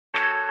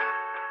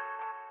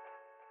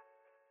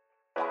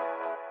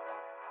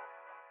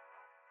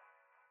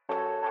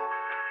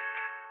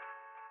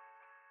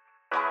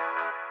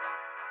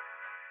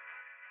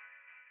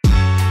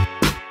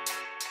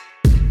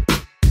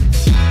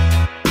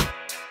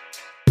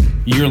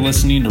You're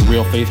listening to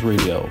Real Faith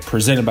Radio,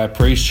 presented by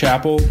Praise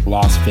Chapel,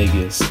 Las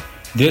Vegas.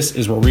 This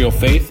is where real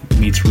faith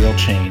meets real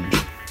change.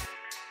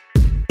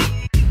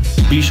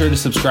 Be sure to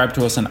subscribe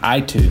to us on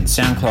iTunes,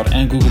 SoundCloud,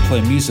 and Google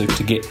Play Music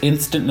to get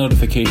instant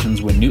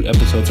notifications when new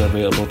episodes are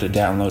available to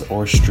download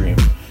or stream.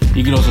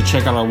 You can also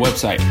check out our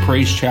website,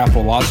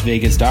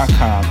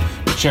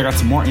 praisechapellasvegas.com, to check out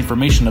some more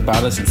information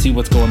about us and see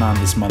what's going on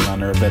this month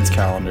on our events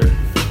calendar.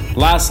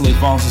 Lastly,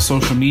 follow us on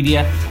social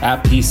media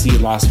at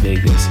PC Las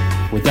Vegas.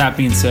 With that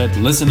being said,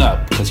 listen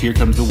up, because here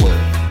comes the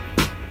word.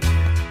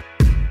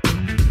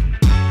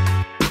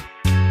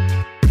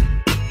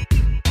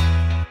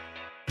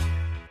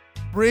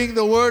 Bring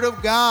the word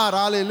of God.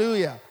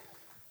 Hallelujah.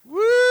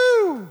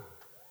 Woo!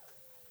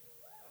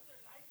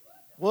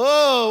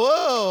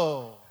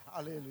 Whoa.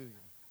 Hallelujah.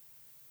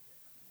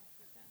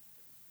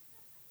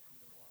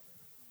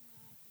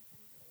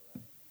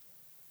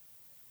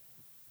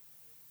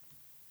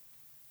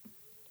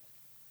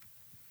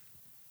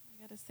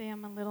 I gotta say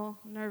I'm a little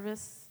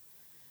nervous.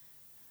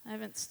 I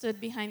haven't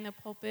stood behind the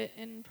pulpit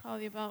in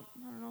probably about,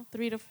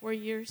 3 to 4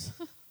 years.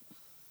 So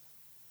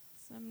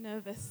I'm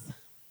nervous.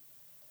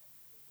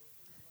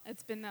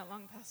 It's been that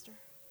long, Pastor.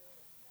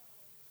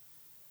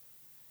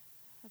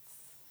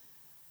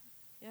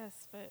 Yes,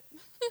 but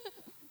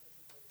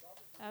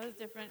that was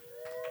different.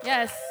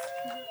 Yes.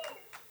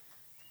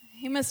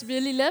 He must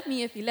really love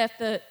me if he left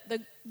the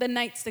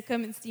nights to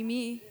come and see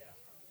me.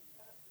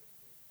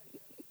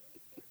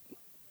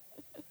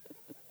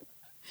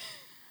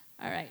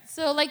 All right,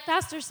 so like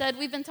Pastor said,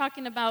 we've been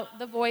talking about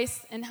the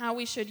voice and how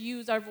we should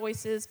use our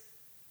voices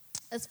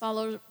as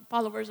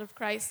followers of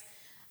Christ.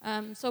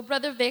 So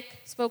Brother Vic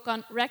spoke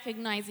on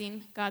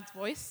recognizing God's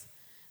voice.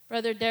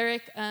 Brother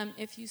Derek,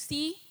 if you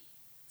see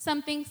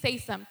something, say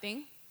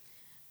something.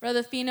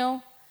 Brother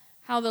Fino,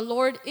 how the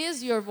Lord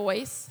is your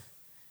voice.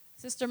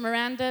 Sister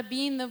Miranda,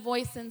 being the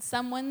voice in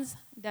someone's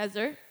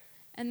desert.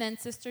 And then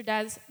Sister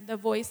Daz, the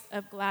voice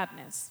of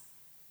gladness.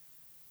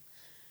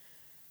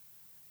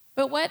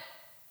 But what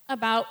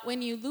about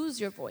when you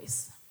lose your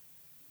voice?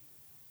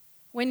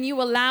 When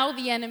you allow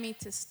the enemy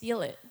to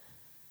steal it?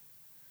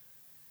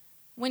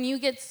 When you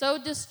get so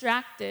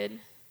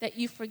distracted that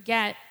you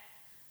forget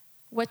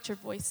what your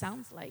voice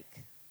sounds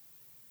like.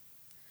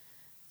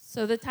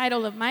 So the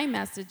title of my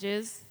message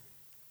is,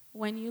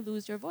 When You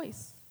Lose Your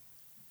Voice.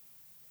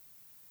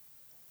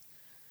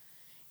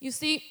 You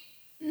see,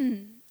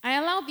 I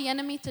allowed the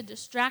enemy to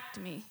distract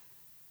me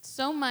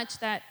so much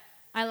that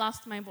I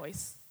lost my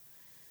voice.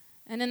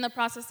 And in the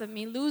process of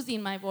me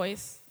losing my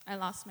voice, I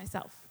lost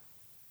myself.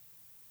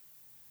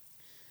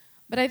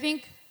 But I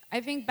think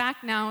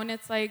back now, and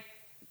it's like,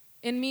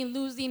 in me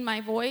losing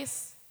my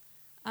voice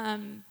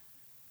and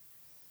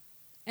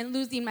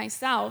losing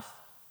myself,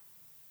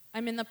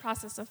 I'm in the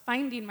process of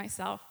finding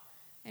myself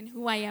and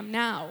who I am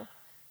now,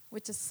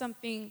 which is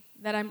something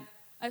that I'm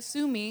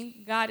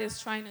assuming God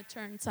is trying to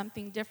turn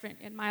something different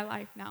in my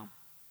life now.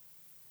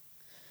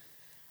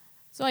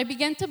 So I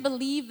began to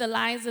believe the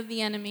lies of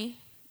the enemy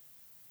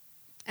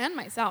and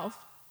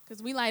myself,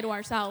 because we lie to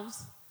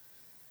ourselves.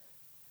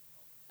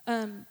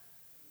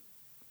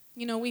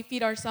 We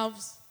feed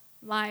ourselves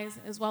lies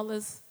as well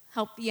as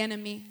help the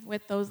enemy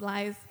with those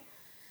lies.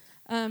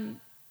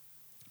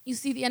 You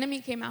see, the enemy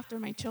came after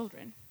my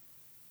children.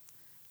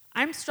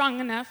 I'm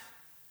strong enough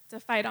to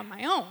fight on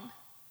my own,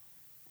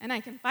 and I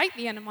can fight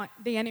the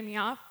enemy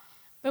off,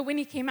 but when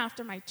he came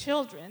after my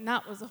children,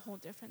 that was a whole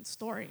different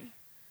story.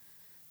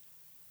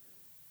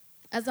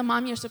 As a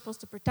mom, you're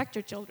supposed to protect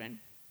your children.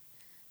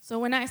 So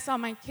when I saw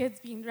my kids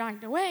being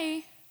dragged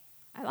away,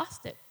 I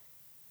lost it.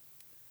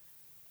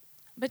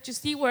 But you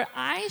see, where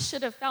I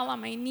should have fell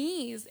on my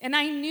knees, and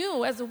I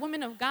knew, as a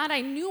woman of God, I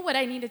knew what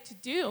I needed to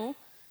do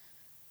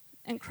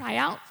and cry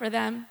out for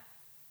them,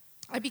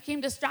 I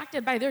became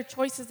distracted by their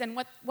choices and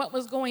what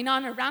was going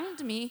on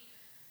around me,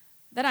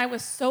 that I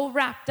was so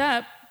wrapped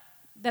up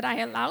that I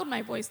allowed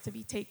my voice to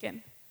be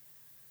taken.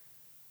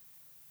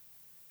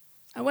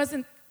 I was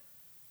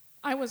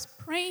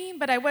praying,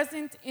 but I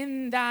wasn't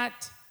in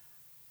that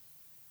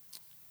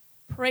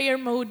prayer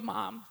mode,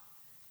 Mom.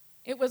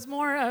 It was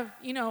more of,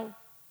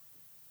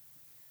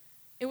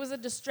 it was a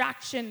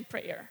distraction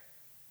prayer,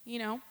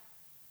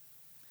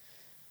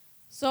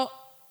 So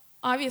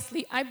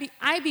obviously,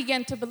 I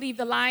began to believe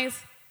the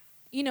lies.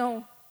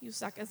 You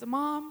suck as a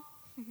mom,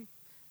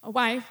 a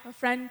wife, a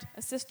friend,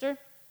 a sister,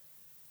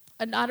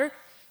 a daughter.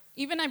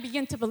 Even I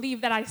began to believe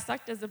that I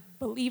sucked as a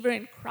believer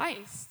in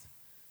Christ.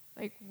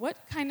 Like,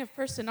 what kind of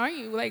person are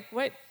you? Like,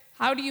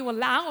 how do you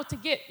allow to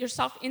get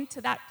yourself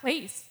into that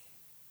place?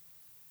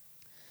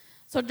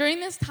 So during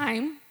this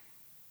time,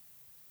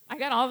 I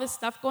got all this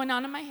stuff going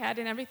on in my head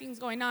and everything's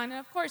going on. And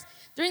of course,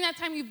 during that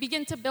time, you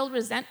begin to build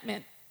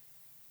resentment.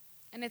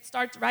 And it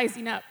starts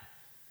rising up.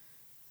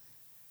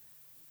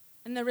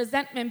 And the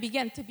resentment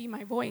began to be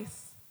my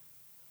voice.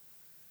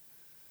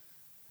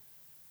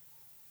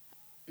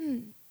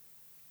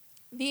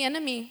 The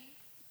enemy,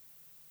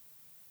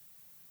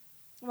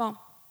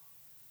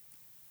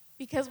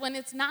 because when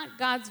it's not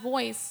God's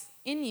voice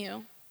in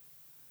you,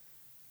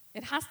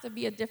 it has to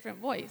be a different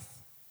voice.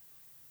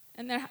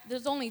 And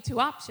there's only two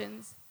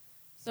options.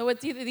 So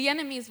it's either the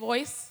enemy's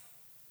voice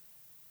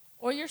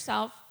or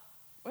yourself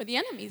or the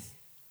enemy's,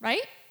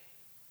 right?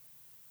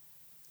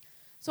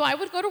 So I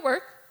would go to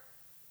work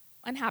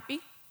unhappy,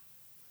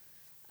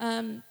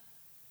 and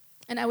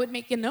I would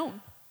make it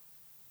known.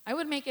 I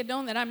would make it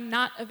known that I'm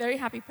not a very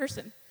happy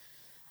person.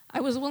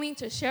 I was willing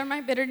to share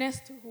my bitterness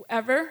to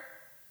whoever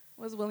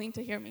was willing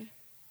to hear me.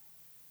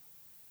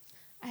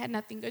 I had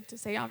nothing good to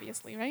say,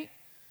 obviously, right?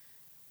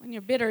 When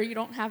you're bitter, you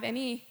don't have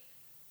any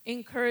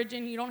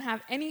encouraging, you don't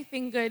have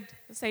anything good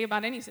to say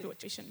about any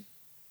situation.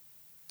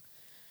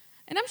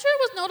 And I'm sure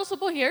it was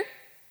noticeable here,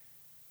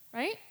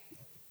 right?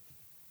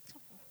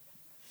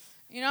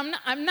 You know,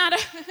 I'm not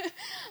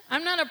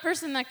a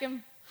person that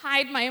can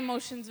hide my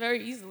emotions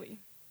very easily.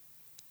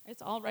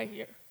 It's all right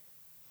here.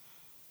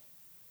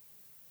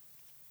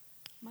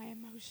 My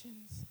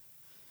emotions.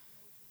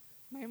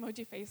 My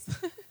emoji face.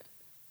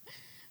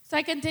 So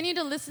I continued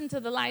to listen to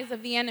the lies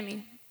of the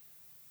enemy.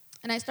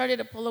 And I started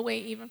to pull away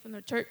even from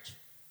the church.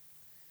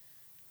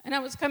 And I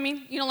was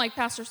coming, you know, like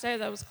Pastor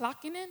says, I was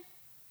clocking in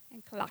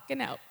and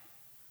clocking out.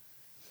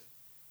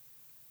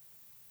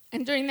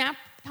 And during that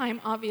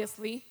time,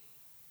 obviously,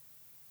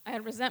 I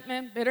had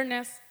resentment,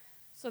 bitterness.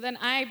 So then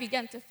I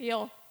began to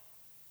feel,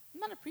 I'm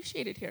not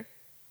appreciated here.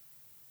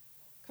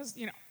 Because,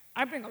 you know,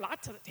 I bring a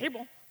lot to the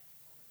table.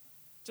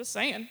 Just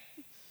saying.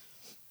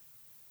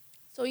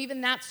 So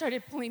even that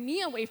started pulling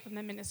me away from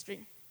the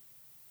ministry.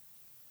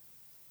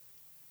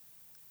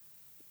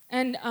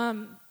 And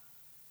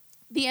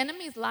the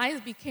enemy's lies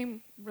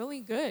became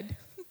really good.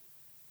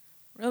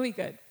 Really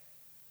good.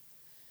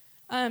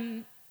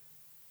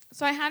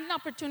 So I had an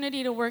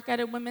opportunity to work at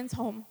a women's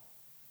home.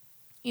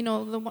 You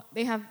know,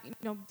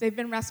 they've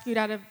been rescued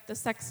out of the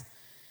sex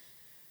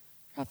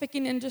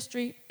trafficking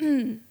industry.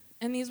 And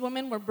these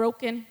women were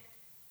broken.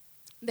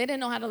 They didn't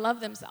know how to love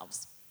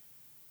themselves.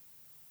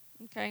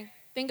 Okay?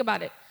 Think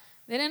about it.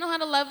 They didn't know how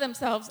to love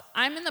themselves.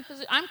 I'm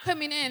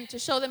coming in to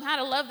show them how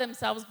to love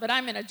themselves, but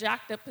I'm in a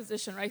jacked up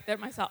position right there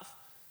myself.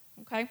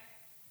 Okay?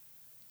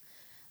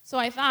 So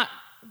I thought,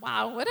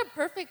 wow, what a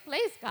perfect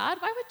place, God.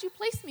 Why would you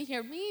place me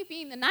here? Me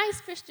being the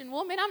nice Christian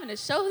woman, I'm going to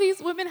show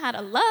these women how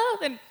to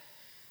love. And,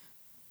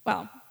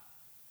 well,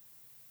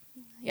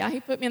 yeah, he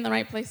put me in the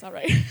right place, all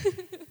right.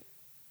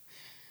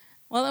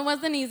 Well, it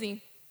wasn't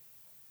easy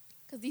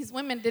because these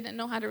women didn't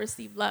know how to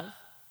receive love.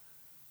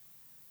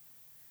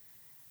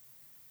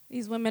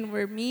 These women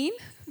were mean.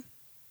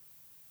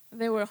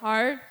 They were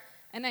hard.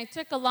 And I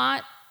took a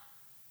lot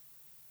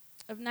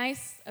of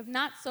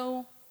not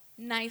so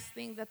nice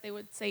things that they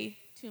would say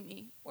to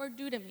me or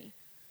do to me.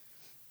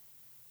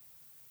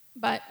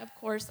 But, of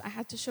course, I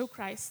had to show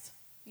Christ.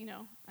 You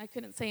know, I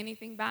couldn't say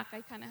anything back.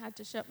 I kind of had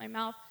to shut my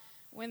mouth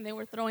when they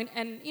were throwing.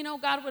 And, you know,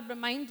 God would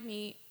remind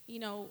me, you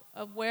know,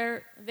 of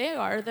where they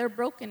are, their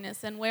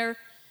brokenness, and where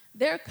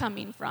they're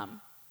coming from.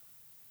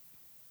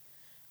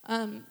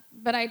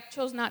 But I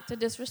chose not to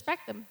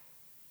disrespect them.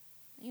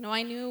 You know,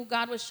 I knew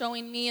God was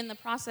showing me in the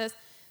process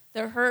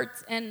their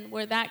hurts and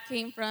where that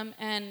came from.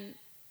 And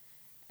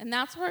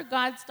that's where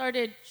God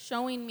started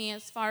showing me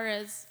as far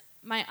as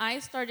my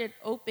eyes started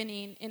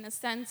opening in a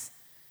sense.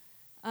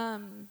 I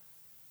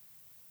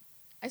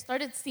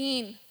started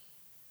seeing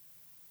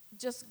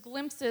just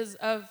glimpses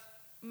of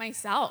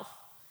myself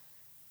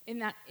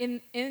in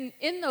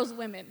those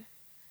women.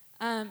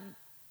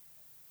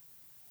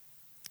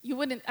 You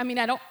wouldn't, I mean,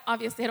 I don't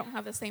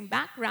have the same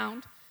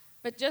background,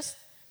 but just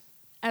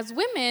as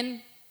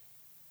women,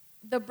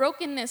 the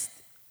brokenness,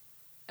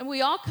 and we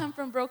all come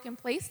from broken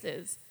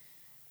places.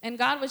 And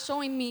God was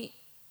showing me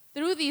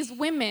through these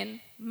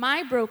women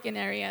my broken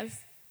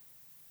areas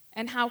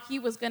and how he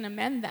was going to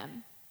mend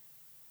them.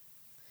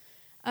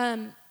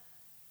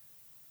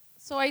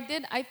 So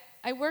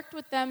I worked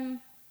with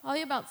them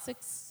probably about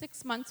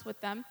six months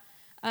with them.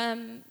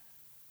 And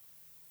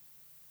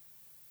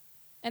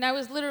I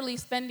was literally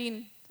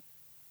spending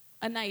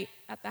a night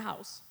at the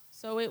house.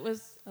 So it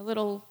was a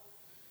little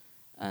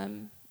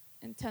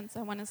intense,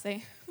 I want to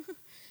say.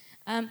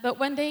 But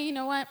one day, you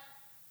know what?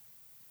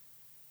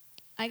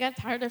 I got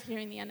tired of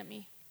hearing the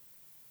enemy.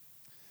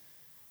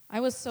 I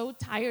was so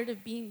tired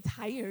of being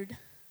tired,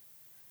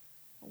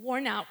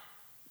 worn out,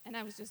 and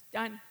I was just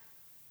done.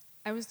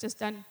 I was just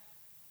done.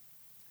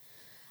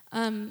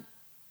 I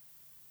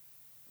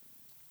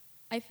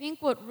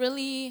think what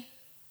really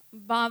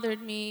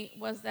bothered me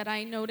was that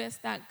I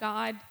noticed that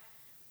God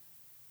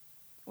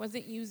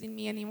wasn't using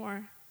me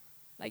anymore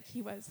like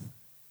he was.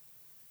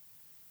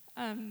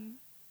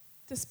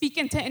 To speak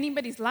into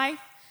anybody's life,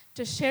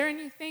 to share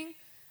anything,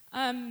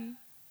 I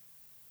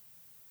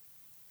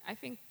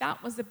think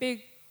that was a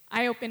big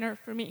eye-opener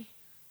for me.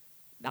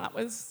 That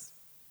was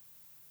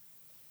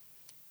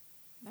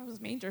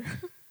major.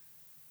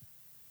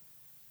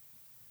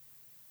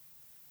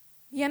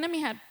 The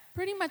enemy had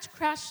pretty much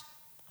crushed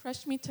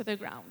me to the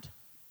ground.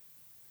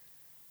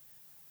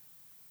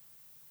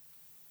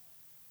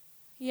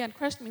 He had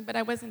crushed me, but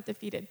I wasn't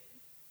defeated.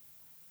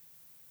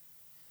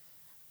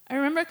 I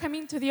remember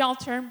coming to the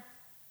altar,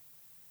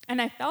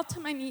 and I fell to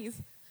my knees,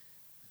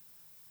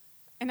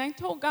 and I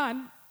told God,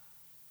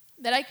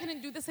 that I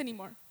couldn't do this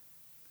anymore.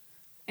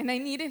 And I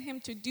needed him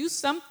to do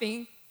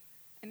something,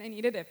 and I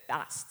needed it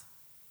fast.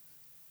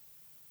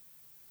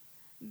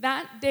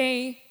 That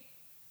day,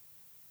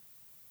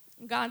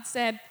 God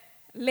said,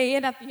 lay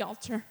it at the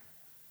altar.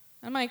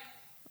 I'm like,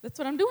 that's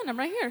what I'm doing. I'm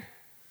right here.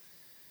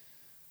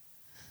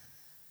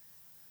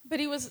 But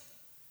it was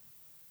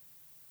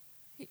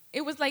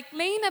like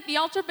laying at the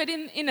altar, but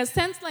in a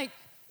sense, like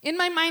in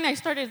my mind, I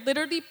started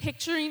literally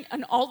picturing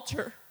an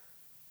altar.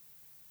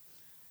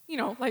 You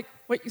know, like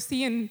what you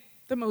see in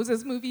the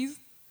Moses movies.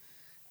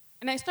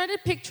 And I started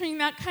picturing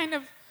that kind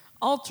of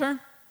altar,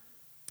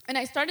 and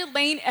I started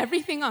laying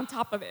everything on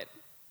top of it.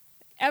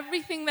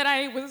 Everything that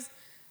I was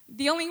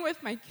dealing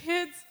with, my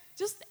kids,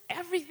 just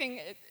everything.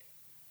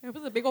 It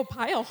was a big old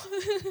pile.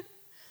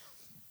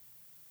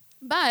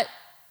 But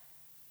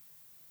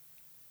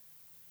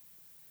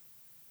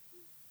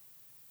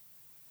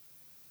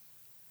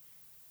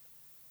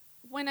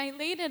when I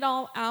laid it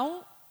all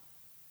out,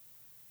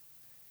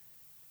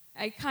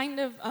 I kind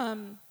of,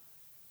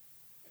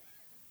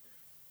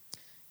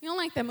 you know,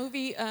 like the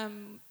movie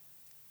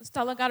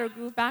Stella Got Her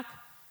Groove Back?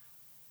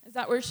 Is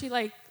that where she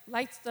like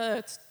lights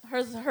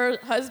her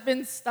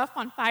husband's stuff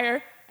on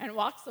fire and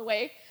walks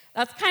away?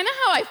 That's kind of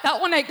how I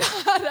felt when I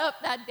got up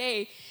that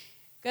day.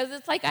 Because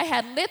it's like I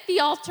had lit the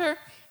altar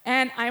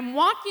and I'm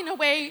walking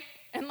away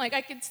and like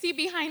I could see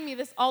behind me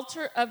this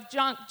altar of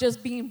junk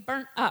just being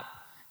burnt up.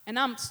 And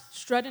I'm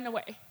strutting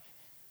away,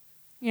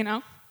 you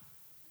know?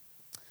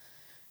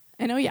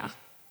 And oh yeah,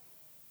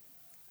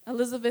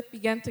 Elizabeth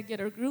began to get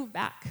her groove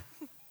back.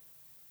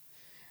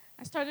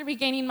 I started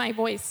regaining my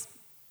voice.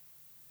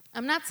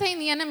 I'm not saying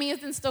the enemy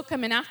isn't still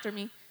coming after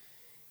me.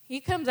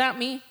 He comes at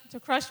me to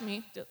crush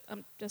me.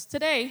 Just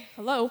today,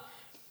 hello.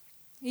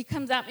 He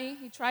comes at me.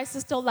 He tries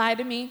to still lie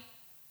to me.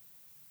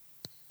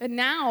 But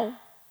now,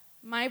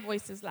 my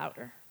voice is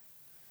louder.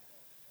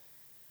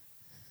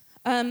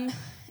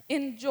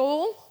 In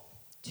Joel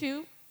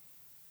 2,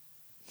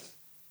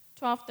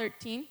 12,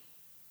 13,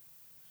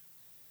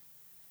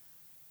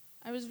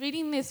 I was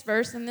reading this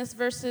verse, and this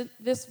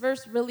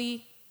verse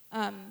really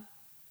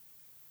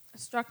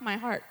struck my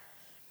heart.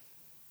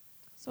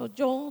 So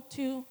Joel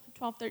 2,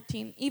 12,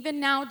 13. Even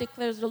now,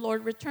 declares the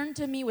Lord, return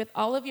to me with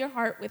all of your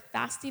heart, with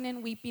fasting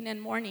and weeping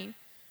and mourning.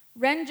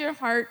 Rend your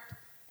heart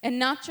and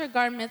not your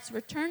garments.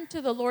 Return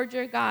to the Lord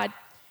your God,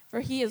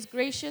 for he is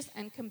gracious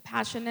and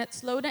compassionate,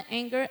 slow to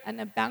anger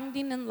and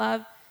abounding in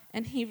love,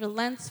 and he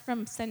relents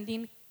from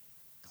sending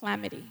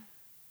calamity.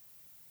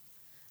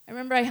 I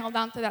remember I held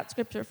on to that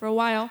scripture for a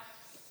while,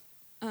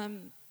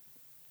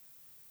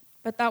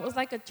 but that was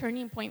like a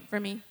turning point for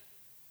me.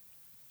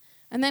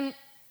 And then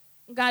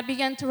God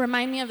began to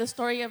remind me of the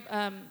story of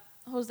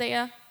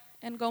Hosea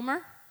and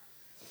Gomer,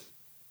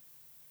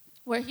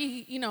 where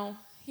he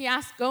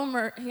asked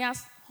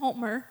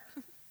Homer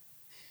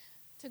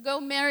to go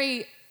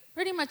marry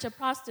pretty much a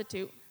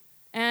prostitute,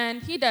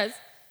 and he does,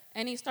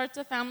 and he starts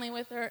a family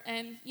with her,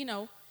 and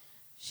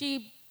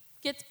she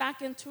gets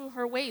back into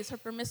her ways, her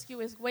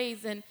promiscuous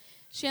ways, and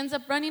she ends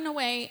up running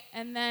away,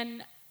 and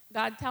then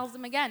God tells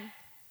him again,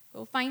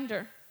 go find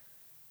her,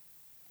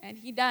 and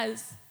he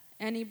does,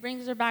 and he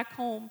brings her back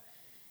home.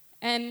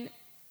 And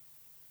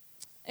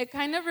it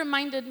kind of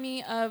reminded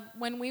me of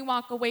when we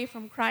walk away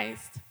from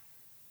Christ.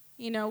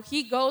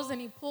 He goes and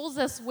he pulls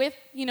us with,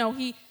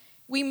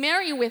 we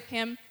marry with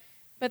him,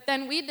 but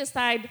then we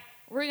decide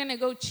we're going to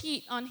go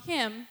cheat on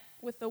him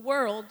with the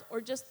world, or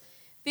just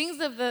things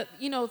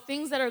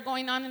things that are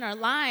going on in our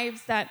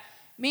lives that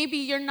maybe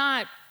you're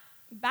not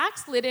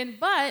backslidden,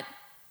 but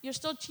you're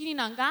still cheating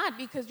on God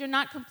because you're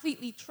not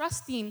completely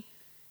trusting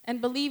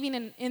and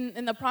believing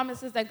in the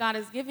promises that God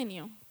has given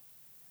you.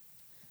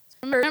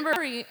 Remember,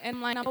 and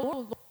I'm like,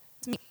 oh,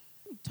 it's me.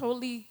 I've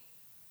totally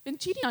been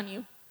cheating on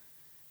you.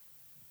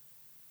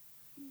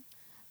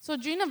 So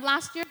June of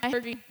last year, I had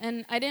surgery,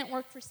 and I didn't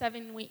work for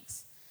 7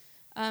 weeks.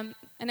 And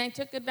I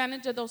took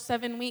advantage of those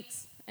 7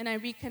 weeks, and I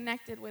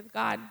reconnected with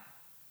God.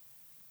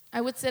 I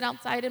would sit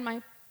outside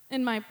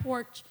in my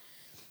porch,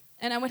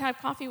 and I would have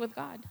coffee with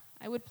God.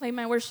 I would play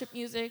my worship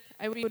music.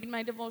 I would read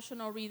my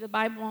devotional, read the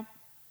Bible.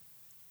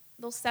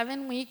 Those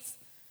 7 weeks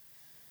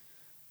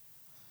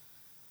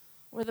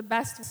were the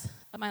best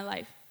of my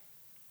life.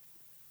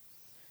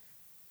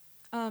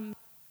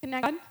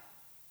 Connect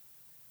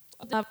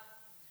God.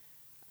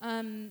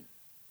 And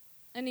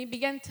he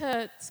began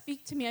to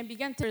speak to me. I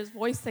began to hear his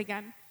voice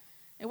again.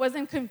 It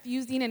wasn't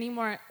confusing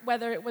anymore,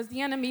 whether it was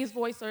the enemy's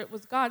voice or it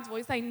was God's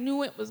voice. I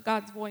knew it was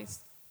God's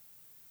voice.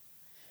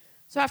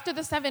 So after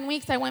the 7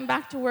 weeks, I went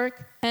back to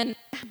work, and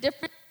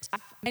different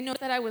stuff. I know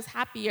that I was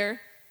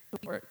happier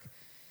at work.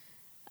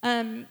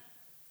 And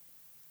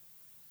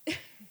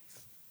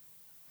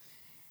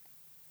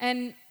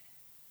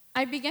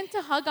I began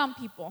to hug on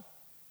people.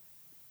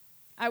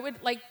 I would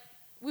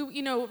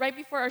right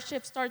before our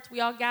shift starts,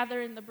 we all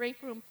gather in the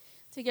break room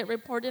to get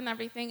reported and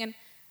everything, and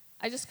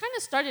I just kind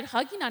of started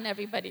hugging on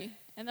everybody.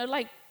 And they're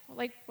like,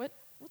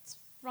 what's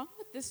wrong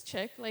with this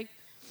chick? Like,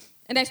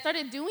 And I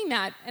started doing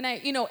that. And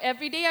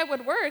every day I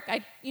would work,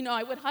 I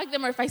would hug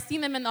them. Or if I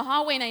seen them in the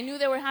hallway and I knew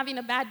they were having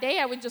a bad day,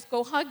 I would just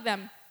go hug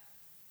them.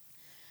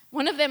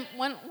 One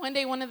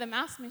day, one of them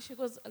asked me, she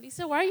goes,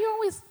 Alicia, why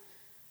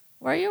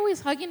are you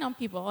always hugging on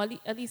people?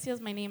 Alicia is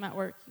my name at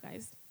work, you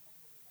guys.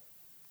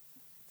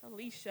 It's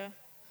Alicia.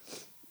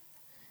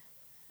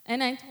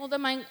 And I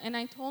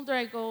told her,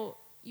 I go,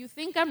 you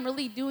think I'm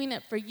really doing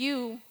it for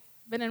you,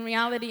 but in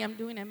reality, I'm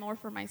doing it more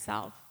for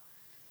myself.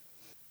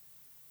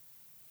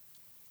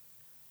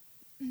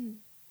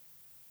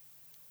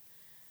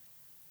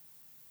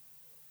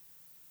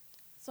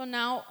 So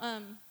now,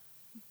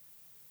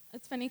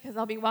 it's funny because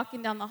I'll be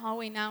walking down the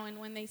hallway now, and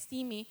when they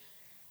see me,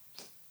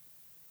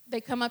 they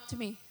come up to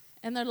me,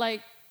 and they're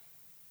like,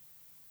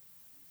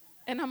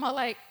 and I'm all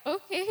like,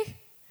 okay.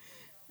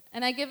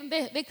 And I give them,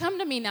 they come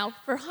to me now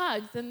for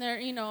hugs, and they're,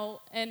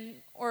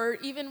 or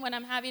even when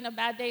I'm having a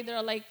bad day,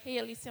 they're like, hey,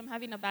 Alicia, I'm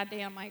having a bad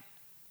day. I'm like,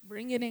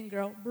 bring it in,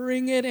 girl,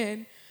 bring it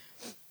in.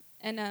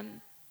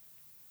 And,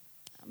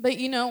 but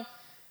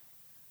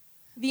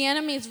the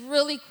enemy is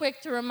really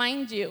quick to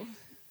remind you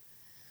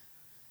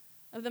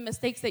of the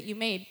mistakes that you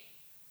made.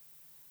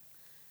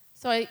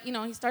 So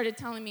he started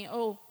telling me,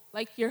 oh,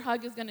 like your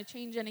hug is going to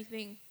change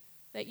anything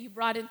that you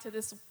brought into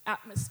this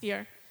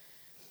atmosphere.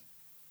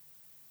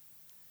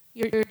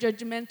 Your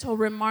judgmental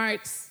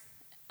remarks.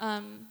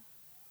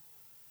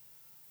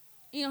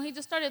 He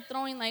just started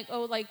throwing like,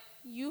 oh, like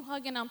you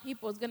hugging on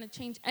people is going to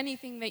change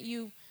anything that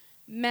you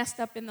messed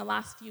up in the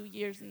last few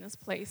years in this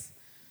place.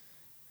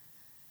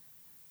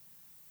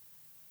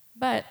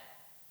 But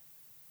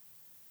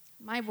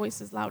my voice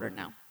is louder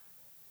now.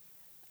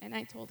 And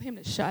I told him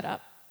to shut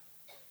up.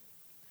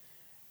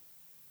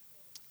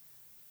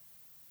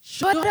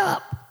 Shut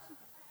up!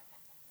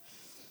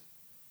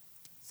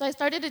 So I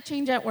started to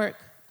change at work.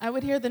 I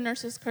would hear the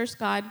nurses curse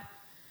God,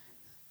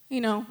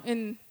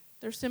 in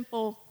their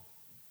simple.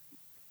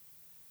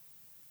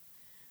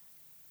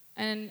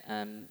 And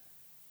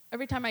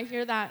every time I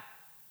hear that,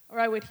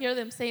 or I would hear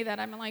them say that,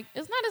 I'm like,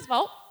 it's not his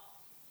fault.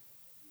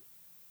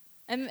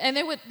 And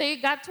they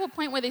got to a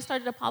point where they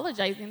started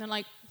apologizing. They're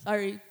like,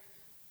 sorry.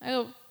 I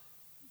go,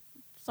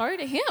 sorry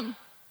to him.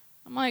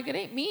 I'm like, it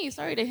ain't me,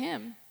 sorry to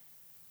him.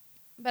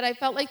 But I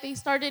felt like they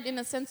started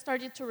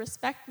to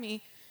respect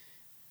me,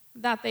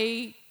 that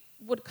they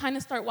would kind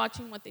of start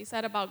watching what they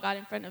said about God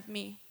in front of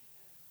me.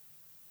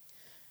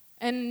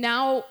 And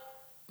now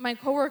my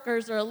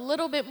coworkers are a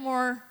little bit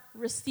more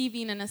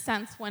receiving in a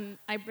sense when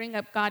I bring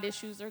up God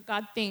issues or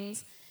God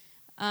things.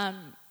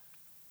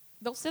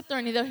 They'll sit there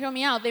and they'll hear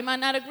me out. They might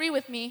not agree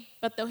with me,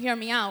 but they'll hear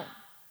me out.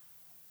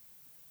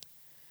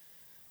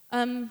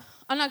 On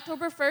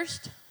October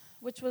 1st,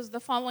 which was the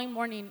following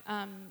morning,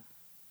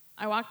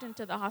 I walked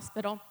into the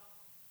hospital.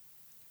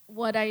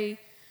 What I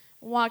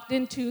walked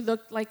into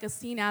looked like a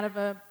scene out of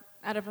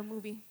a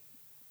movie.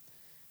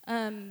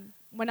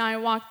 When I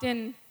walked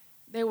in,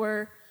 they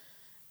were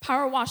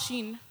power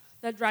washing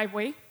the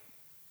driveway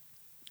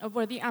of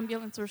where the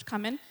ambulance was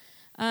coming.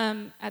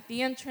 At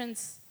the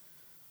entrance,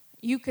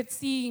 you could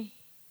see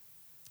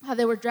how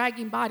they were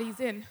dragging bodies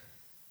in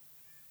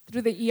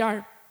through the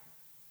ER.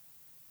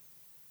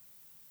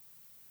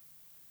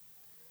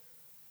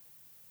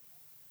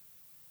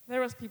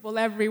 There was people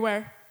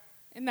everywhere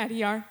in that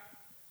ER.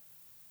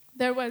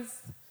 There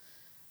was,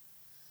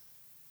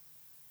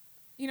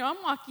 I'm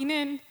walking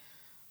in.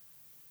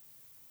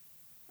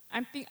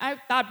 I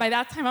thought by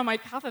that time, I'm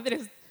like, half of it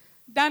is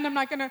done. I'm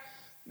not going to,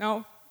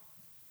 no.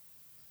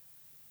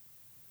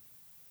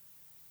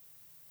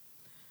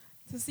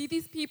 To see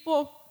these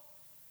people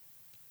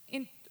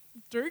in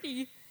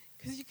dirty,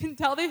 because you can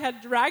tell they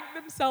had dragged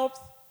themselves.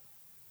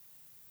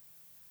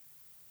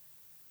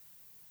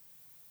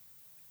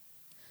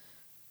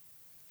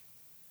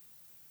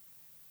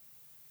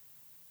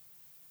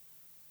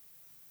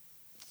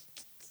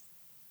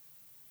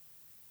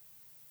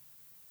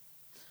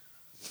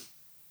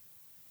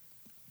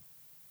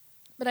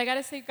 But I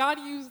gotta say, God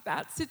used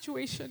that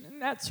situation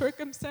and that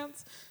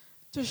circumstance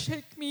to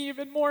shake me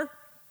even more.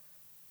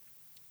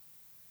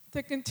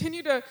 To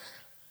continue to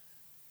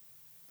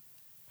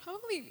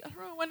probably, I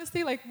want to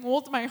say like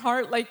mold my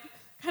heart, like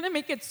kind of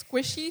make it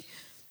squishy.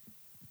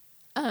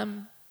 Thanks,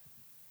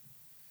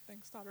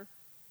 daughter.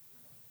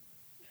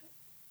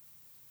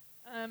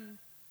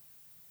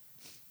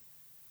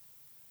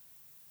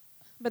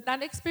 But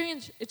that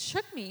experience, it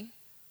shook me.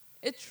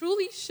 It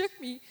truly shook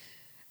me.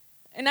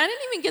 And I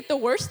didn't even get the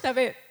worst of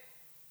it.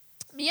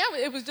 Yeah,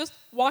 it was just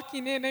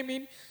walking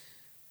in.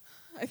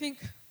 I think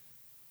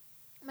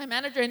my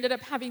manager ended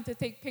up having to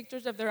take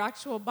pictures of their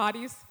actual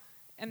bodies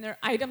and their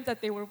items that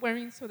they were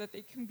wearing so that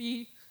they can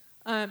be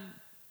found.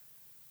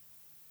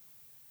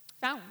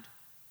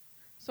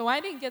 So I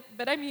didn't get,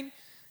 but and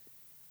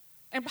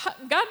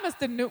God must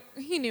have knew.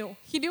 He knew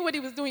what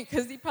he was doing,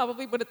 because he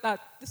probably would have thought,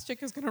 this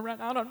chick is going to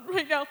run out on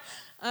right now.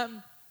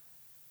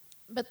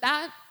 But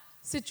that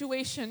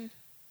situation,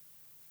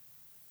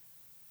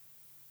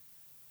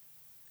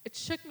 it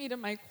shook me to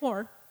my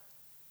core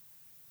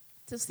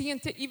to see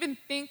and to even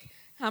think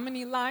how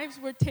many lives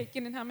were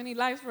taken and how many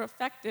lives were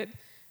affected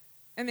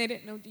and they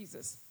didn't know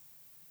Jesus.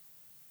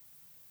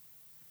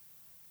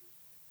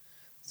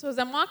 So as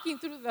I'm walking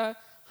through the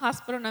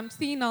hospital and I'm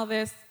seeing all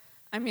this,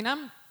 I mean,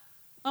 I'm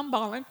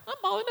bawling. I'm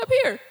bawling up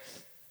here.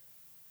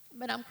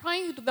 But I'm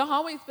crying through the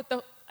hallways, but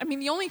the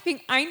only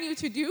thing I knew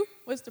to do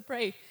was to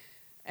pray.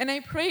 And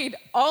I prayed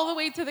all the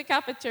way to the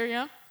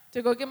cafeteria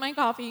to go get my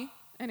coffee,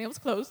 and it was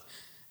closed.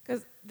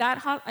 Because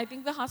I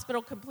think the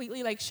hospital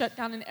completely shut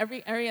down in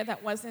every area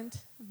that wasn't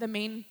the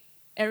main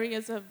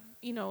areas of,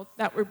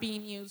 that were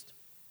being used.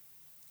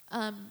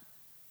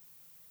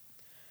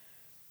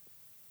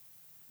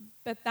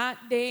 But that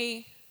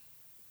day,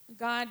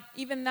 God,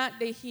 even that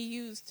day, He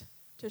used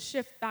to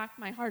shift back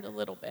my heart a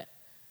little bit.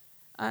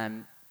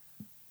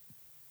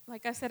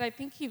 Like I said, I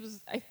think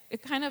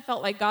it kind of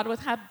felt like God would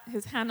have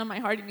His hand on my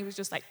heart, and He was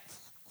just like,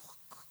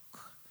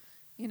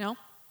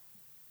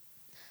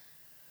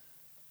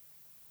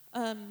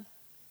 I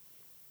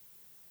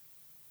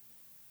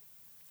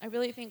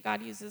really think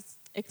God uses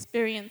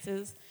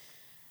experiences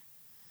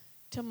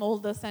to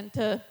mold us and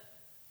to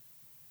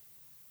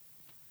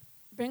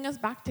bring us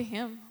back to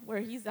Him, where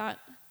He's at,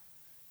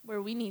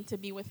 where we need to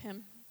be with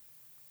Him.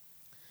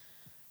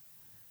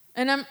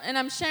 And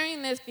I'm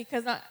sharing this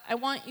because I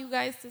want you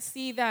guys to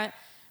see that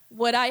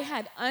what I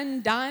had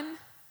undone,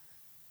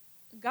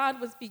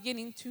 God was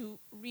beginning to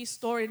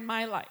restore in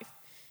my life.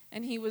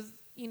 And He was,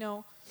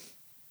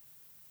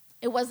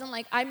 it wasn't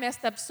like I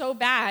messed up so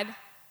bad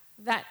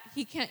that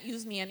He can't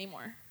use me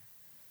anymore.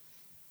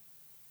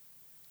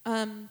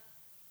 In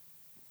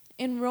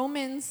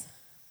Romans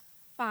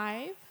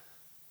 5,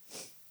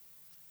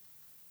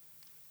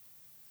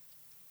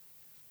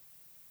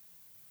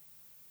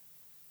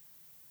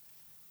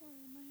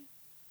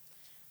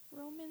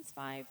 Romans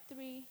 5,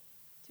 3-5.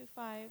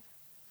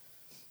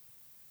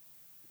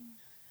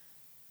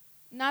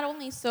 Not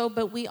only so,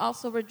 but we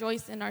also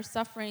rejoice in our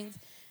sufferings,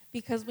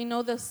 because we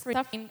know the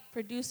suffering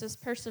produces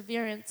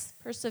perseverance,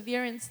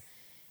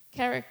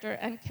 character,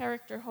 and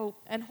character, hope.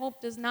 And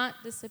hope does not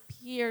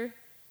disappoint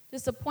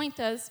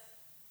us,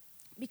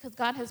 because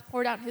God has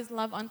poured out His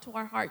love onto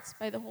our hearts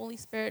by the Holy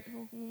Spirit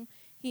whom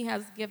He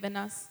has given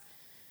us.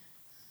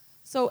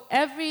 So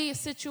every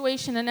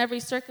situation and every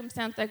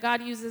circumstance that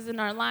God uses in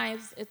our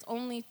lives, it's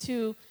only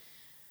to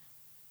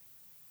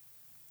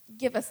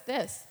give us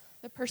this,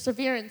 the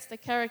perseverance, the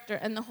character,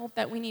 and the hope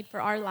that we need for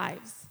our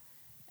lives.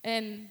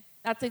 And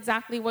that's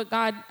exactly what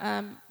God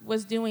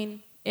was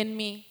doing in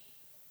me.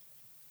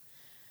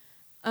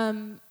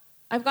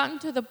 I've gotten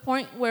to the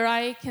point where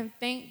I can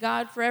thank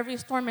God for every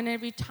storm and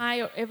every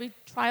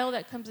trial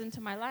that comes into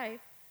my life.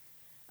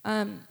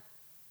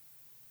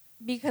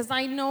 Because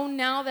I know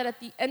now that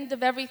at the end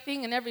of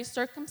everything and every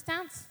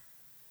circumstance,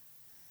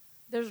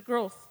 there's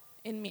growth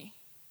in me.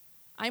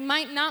 I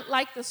might not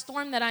like the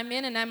storm that I'm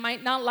in, and I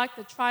might not like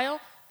the trial,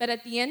 but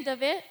at the end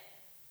of it,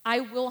 I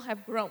will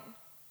have grown.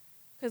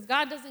 Because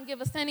God doesn't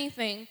give us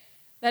anything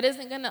that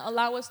isn't going to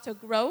allow us to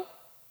grow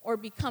or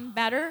become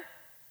better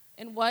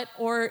in what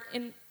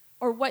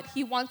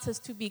He wants us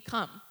to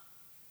become,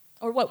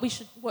 or what we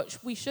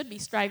should be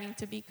striving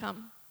to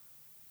become.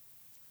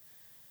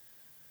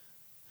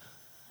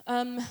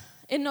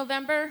 In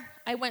November,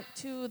 I went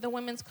to the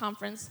women's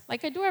conference,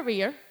 like I do every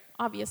year,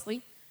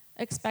 obviously,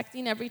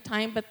 expecting every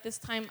time, but this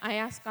time I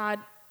asked God,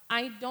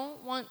 I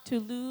don't want to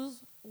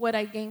lose what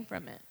I gain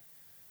from it.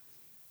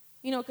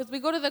 Because we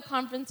go to the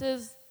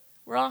conferences,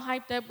 we're all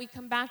hyped up, we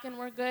come back and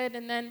we're good,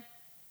 and then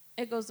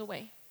it goes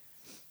away.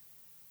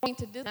 Going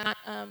to do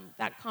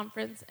that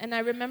conference, and I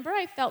remember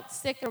I felt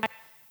sick.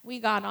 We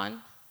got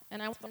on,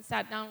 and I went and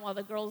sat down while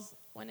the girls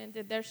went and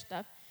did their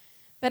stuff.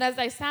 But as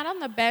I sat on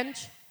the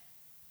bench,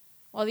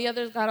 while the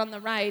others got on the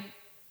ride,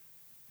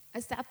 I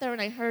sat there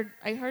and I heard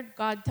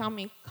God tell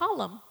me,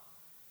 call him.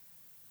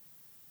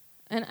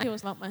 And it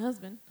was about my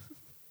husband.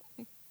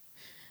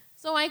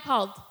 So I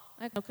called,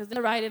 because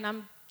they're right, and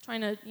I'm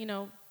trying to,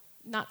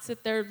 not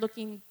sit there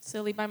looking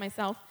silly by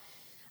myself.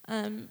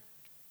 I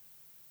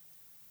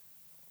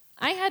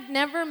had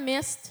never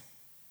missed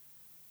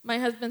my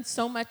husband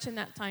so much in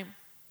that time.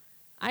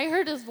 I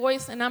heard his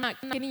voice, and I'm not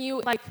kidding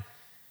you,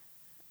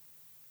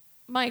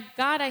 my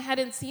God, I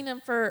hadn't seen him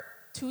for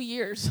 2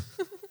 years.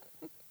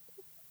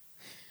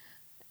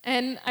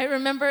 And I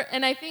remember,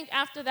 and I think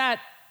after that,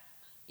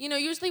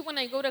 usually when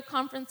I go to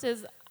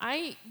conferences,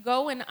 I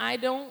go and I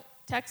don't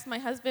text my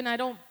husband.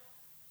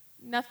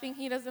 Nothing,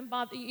 he doesn't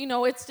bother.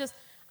 It's just,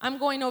 I'm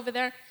going over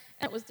there.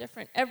 And it was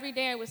different. Every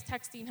day I was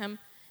texting him,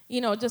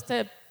 just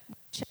to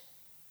check.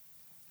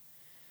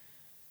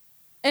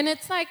 And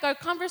it's like our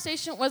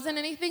conversation wasn't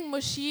anything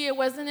mushy. It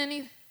wasn't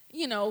any,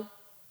 he didn't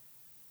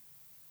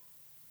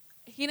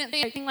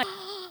say anything like,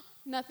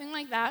 nothing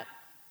like that.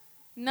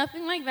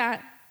 Nothing like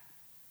that.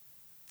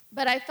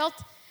 But I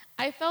felt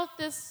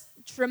this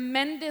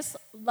tremendous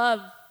love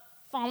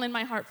fall in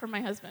my heart for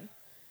my husband.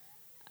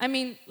 I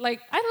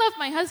love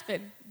my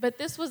husband, but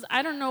this was,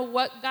 I don't know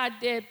what God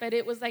did, but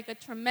it was like a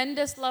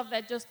tremendous love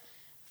that just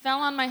fell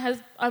on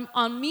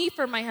on me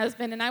for my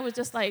husband, and I was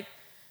just like,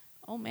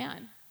 oh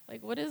man,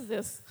 what is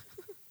this?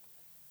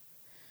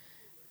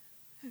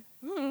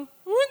 I want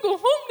to go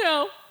home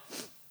now.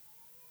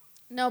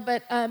 No,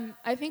 but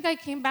I think I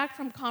came back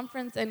from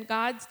conference and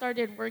God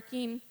started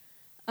working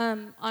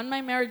on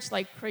my marriage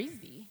like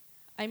crazy.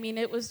 I mean,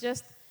 it was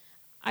just,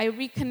 I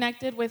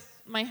reconnected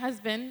with my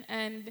husband,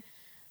 and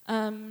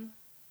I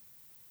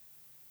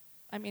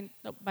mean,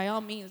 by all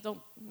means,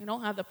 we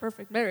don't have the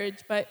perfect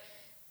marriage, but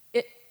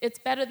it's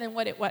better than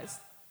what it was.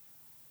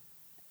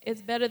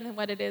 It's better than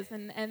what it is,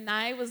 and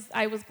I was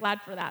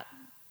glad for that.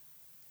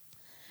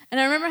 And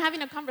I remember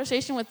having a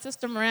conversation with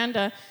Sister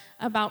Miranda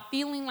about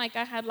feeling like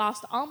I had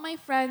lost all my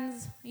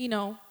friends,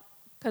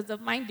 because of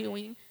my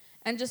doing,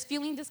 and just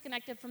feeling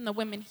disconnected from the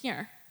women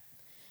here.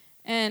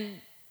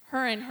 And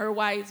her, in her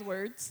wise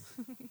words,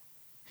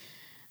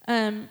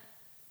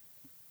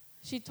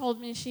 she told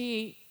me,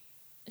 she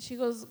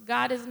goes,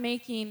 God is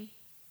making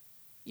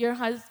your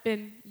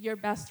husband your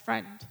best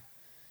friend.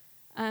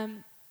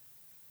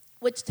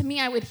 Which to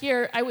me, I would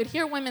hear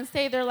women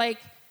say, they're like,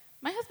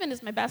 my husband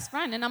is my best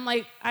friend. And I'm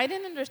like, I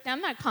didn't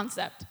understand that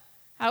concept.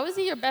 How is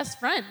he your best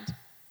friend?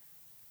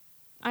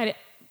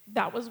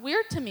 That was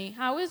weird to me.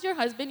 How is your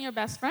husband your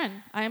best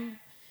friend?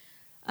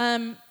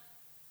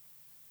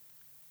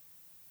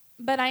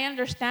 But I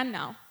understand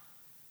now.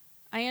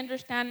 I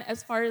understand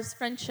as far as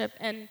friendship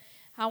and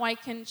how I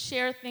can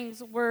share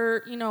things.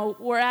 We're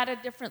at a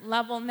different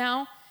level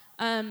now,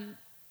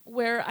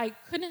 where I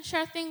couldn't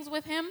share things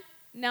with him.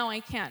 Now I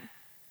can.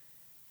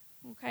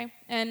 Okay,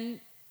 and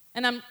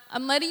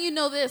I'm letting you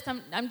know this.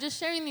 I'm just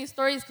sharing these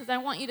stories because I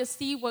want you to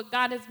see what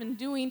God has been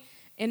doing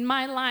in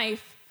my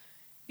life,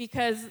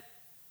 because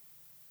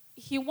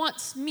He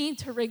wants me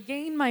to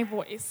regain my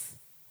voice,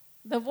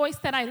 the voice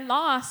that I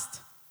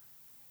lost,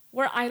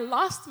 where I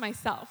lost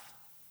myself.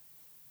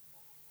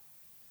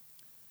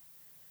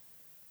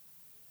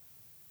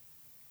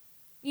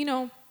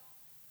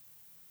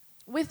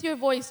 With your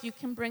voice, you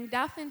can bring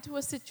death into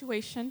a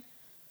situation,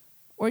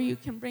 or you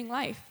can bring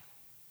life.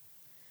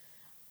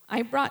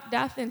 I brought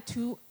death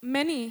into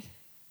many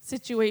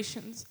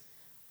situations,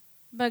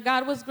 but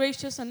God was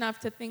gracious enough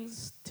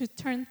to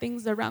turn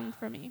things around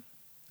for me.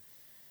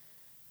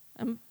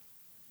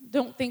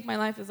 Don't think my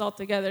life is all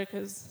together,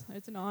 because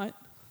it's not.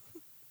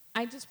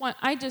 I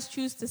just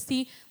choose to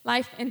see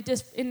life in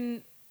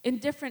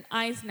different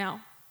eyes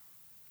now,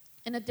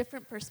 in a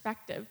different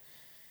perspective,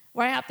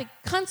 where I have to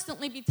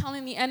constantly be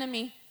telling the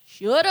enemy,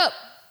 shut up.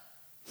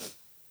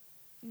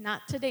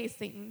 Not today,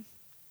 Satan.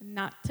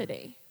 Not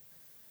today.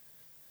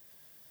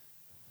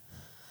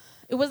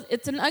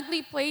 It's an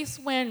ugly place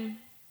when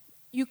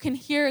you can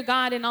hear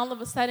God and all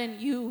of a sudden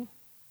you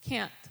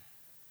can't.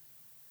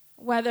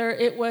 Whether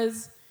it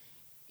was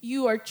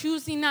you are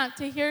choosing not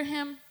to hear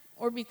him,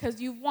 or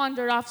because you've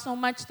wandered off so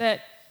much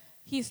that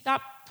he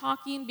stopped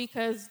talking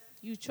because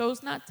you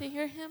chose not to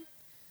hear him.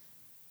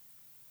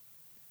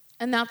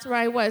 And that's where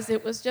I was.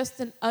 It was just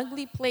an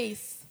ugly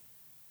place.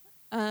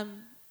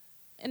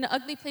 An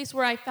ugly place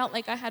where I felt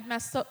like I had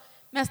messed up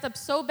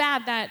so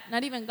bad that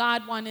not even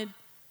God wanted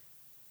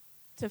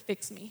to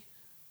fix me.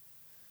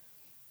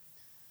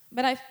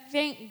 But I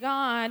thank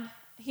God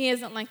he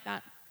isn't like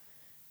that.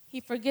 He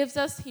forgives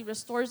us. He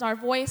restores our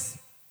voice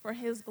for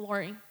his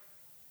glory.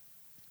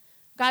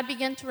 God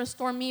began to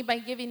restore me by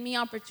giving me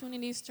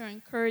opportunities to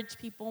encourage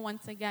people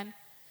once again.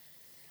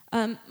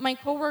 My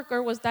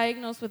coworker was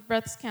diagnosed with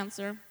breast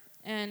cancer,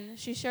 and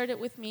she shared it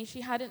with me.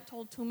 She hadn't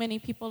told too many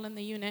people in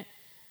the unit.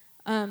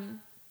 And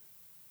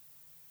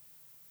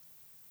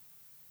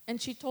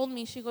she told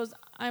me, she goes,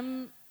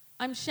 I'm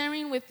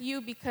sharing with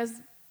you because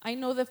I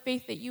know the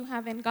faith that you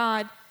have in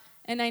God,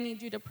 and I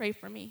need you to pray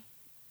for me.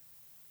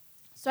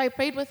 So I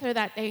prayed with her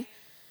that day.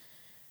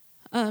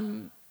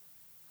 I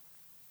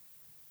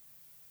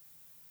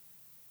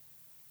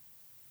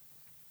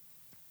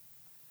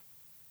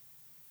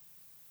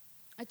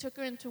took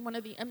her into one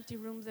of the empty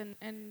rooms,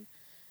 and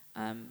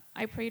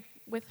I prayed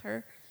with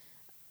her.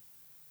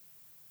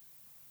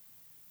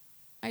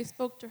 I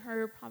spoke to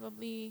her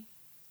probably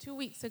 2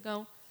 weeks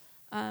ago.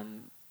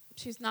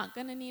 She's not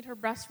going to need her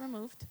breast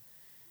removed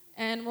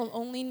and will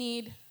only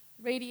need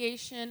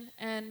radiation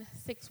and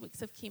 6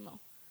 weeks of chemo,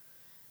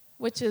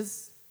 which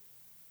is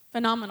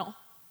phenomenal.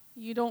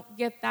 You don't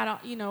get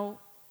that,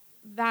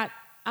 that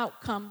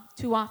outcome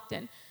too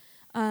often.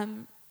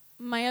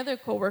 My other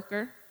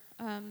coworker,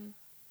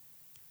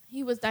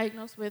 he was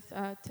diagnosed with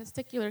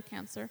testicular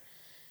cancer.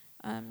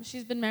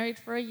 She's been married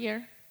for a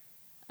year.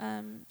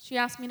 She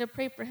asked me to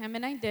pray for him,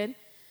 and I did.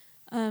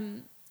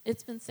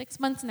 It's been 6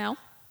 months now.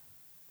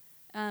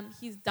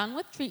 He's done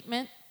with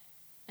treatment,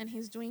 and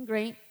he's doing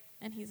great,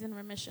 and he's in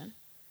remission,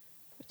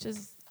 which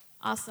is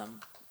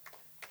awesome.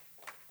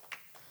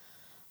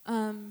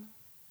 I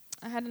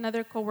had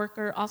another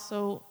coworker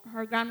also,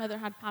 her grandmother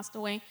had passed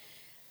away.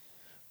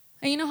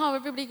 And you know how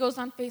everybody goes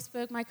on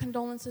Facebook, my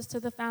condolences to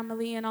the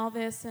family and all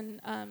this,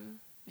 and, I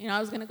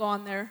was going to go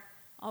on there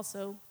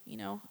also,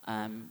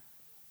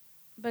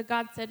 but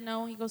God said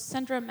no. He goes,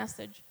 send her a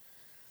message.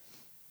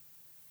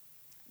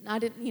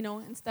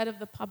 Instead of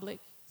the public,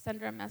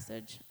 send her a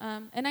message.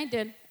 And I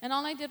did. And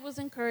all I did was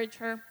encourage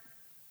her.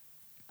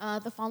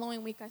 The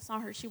following week, I saw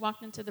her. She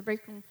walked into the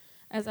break room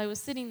as I was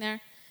sitting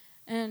there.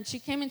 And she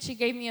came and she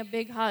gave me a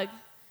big hug.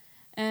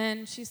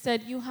 And she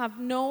said, "You have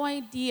no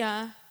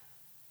idea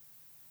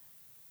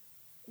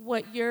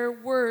what your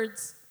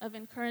words of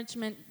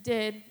encouragement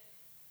did,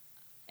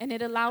 and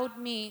it allowed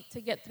me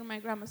to get through my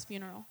grandma's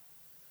funeral."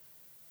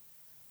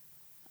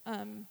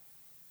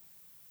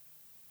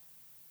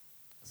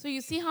 So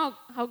you see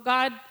how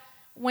God,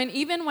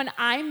 even when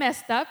I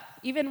messed up,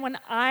 even when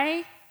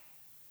I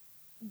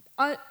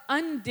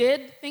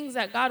undid things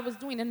that God was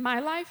doing in my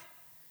life,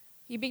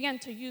 he began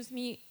to use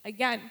me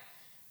again,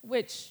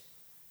 which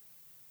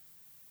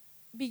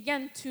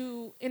began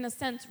to, in a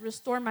sense,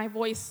 restore my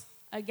voice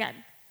again.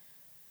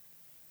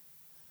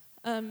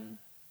 And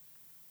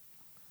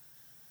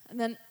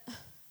then,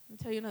 I'll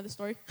tell you another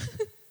story. I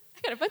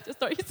got a bunch of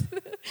stories.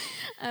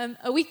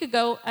 A week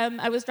ago,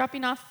 I was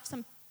dropping off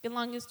some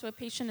belongings to a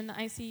patient in the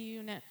ICU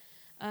unit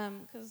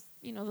because,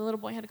 the little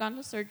boy had gone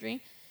to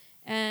surgery,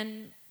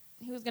 and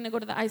he was going to go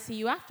to the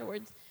ICU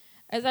afterwards.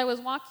 As I was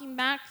walking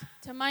back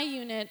to my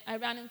unit, I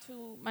ran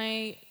into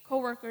my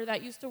coworker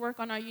that used to work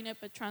on our unit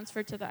but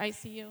transferred to the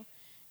ICU.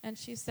 And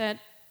she said,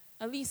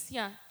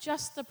 "Alicia,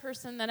 just the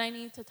person that I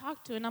need to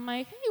talk to." And I'm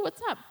like, "Hey,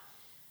 what's up?"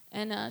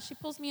 And she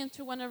pulls me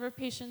into one of her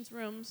patient's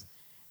rooms.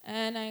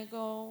 And I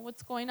go,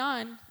 "What's going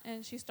on?"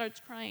 And she starts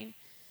crying.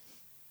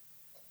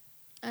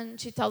 And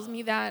she tells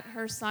me that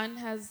her son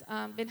has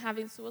been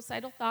having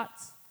suicidal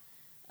thoughts,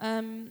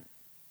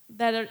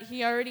 that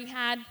he already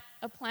had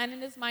a plan in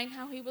his mind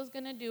how he was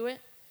going to do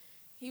it.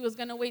 He was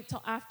going to wait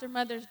till after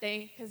Mother's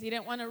Day because he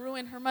didn't want to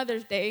ruin her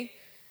Mother's Day.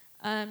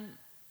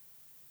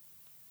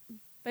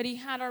 But he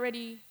had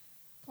already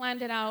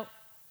planned it out.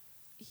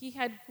 He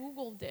had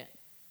Googled it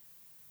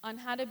on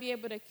how to be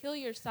able to kill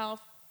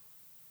yourself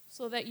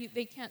so that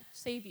they can't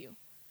save you.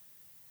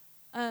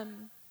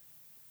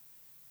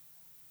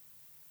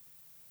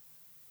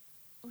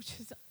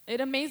 It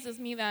amazes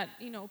me that,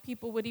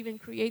 people would even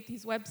create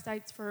these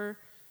websites for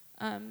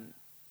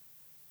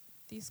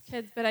these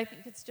kids, but I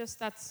think it's just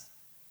that's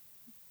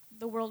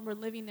the world we're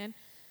living in.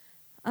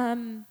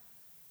 And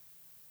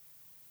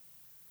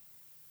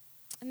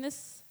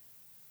this,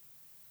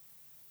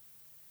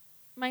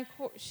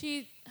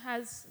 she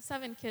has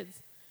 7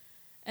 kids,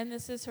 and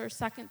this is her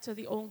second to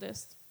the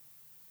oldest.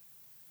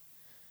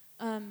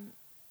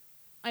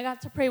 I got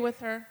to pray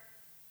with her.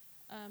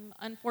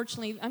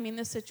 Unfortunately,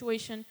 this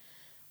situation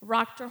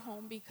rocked her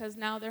home because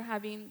now they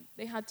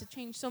had to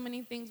change so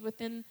many things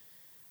within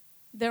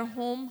their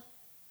home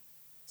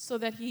so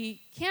that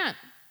he can't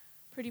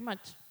pretty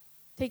much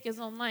take his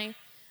own life.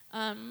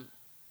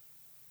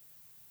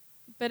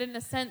 But in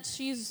a sense,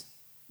 she's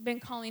been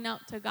calling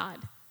out to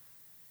God.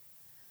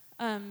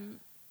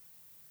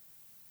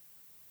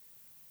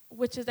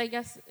 Which is, I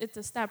guess, it's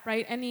a step,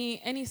 right?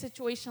 Any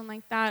situation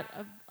like that,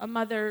 a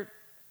mother,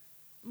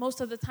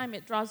 most of the time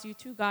it draws you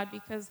to God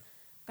because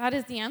God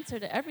is the answer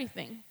to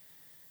everything.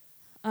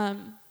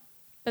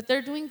 But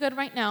they're doing good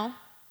right now.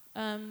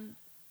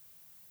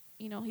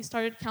 He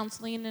started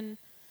counseling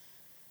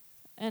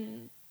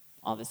and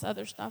all this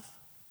other stuff.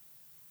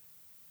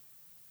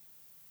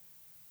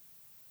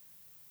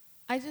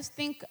 I just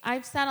think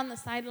I've sat on the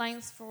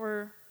sidelines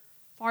for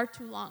far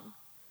too long.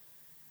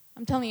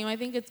 I'm telling you, I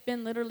think it's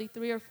been literally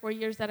 3 or 4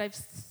 years that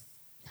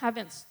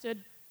haven't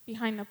stood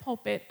behind the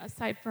pulpit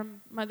aside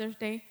from Mother's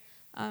Day.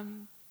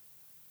 And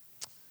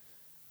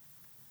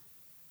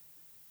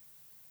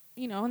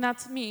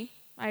that's me.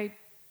 I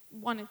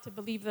wanted to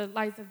believe the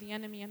lies of the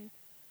enemy and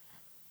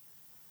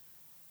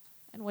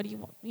what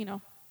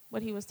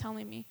he was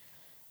telling me.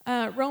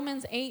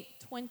 Romans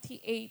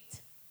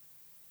 8:28.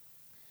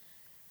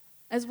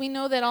 As we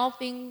know that all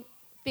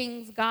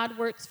things God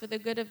works for the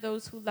good of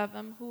those who love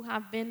him, who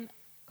have been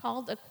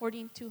called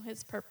according to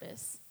his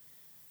purpose.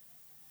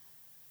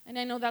 And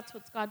I know that's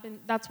what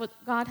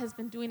God has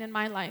been doing in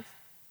my life.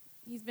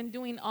 He's been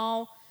doing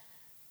all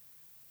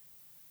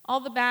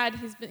the bad,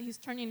 he's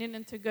turning it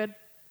into good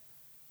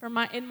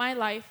in my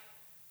life,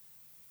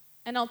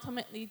 and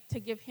ultimately to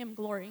give him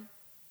glory.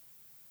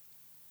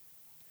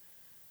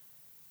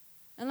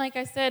 And like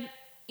I said,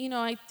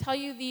 I tell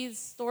you these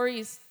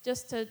stories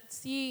just to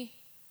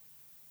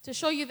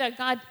show you that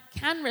God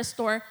can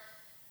restore,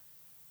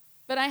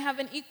 but I have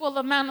an equal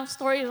amount of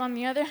stories on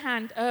the other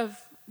hand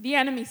of the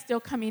enemy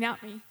still coming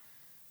at me.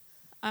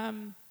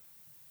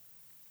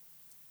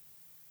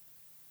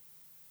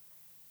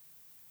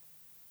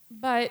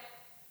 But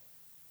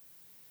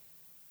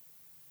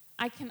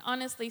I can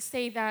honestly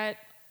say that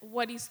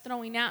what he's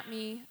throwing at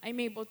me, I'm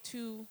able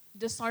to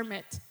disarm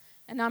it.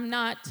 And I'm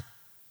not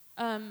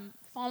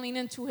falling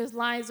into his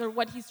lies or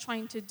what he's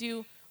trying to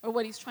do or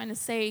what he's trying to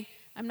say.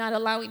 I'm not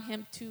allowing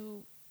him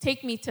to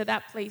take me to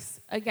that place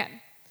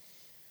again.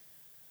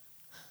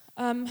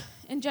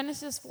 In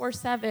Genesis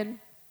 4:7,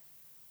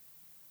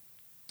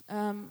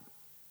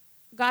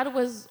 God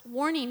was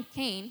warning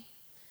Cain,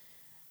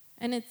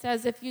 and it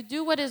says, "If you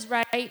do what is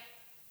right,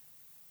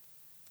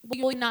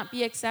 you will not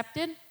be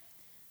accepted.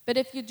 But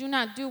if you do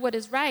not do what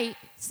is right,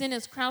 sin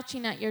is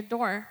crouching at your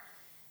door.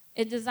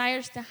 It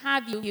desires to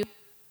have you,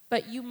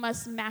 but you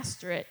must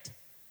master it."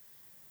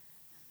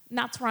 And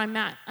that's where I'm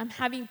at. I'm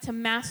having to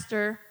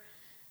master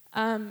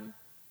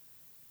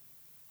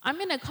I'm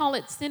going to call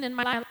it sin in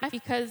my life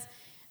because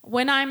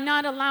when I'm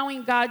not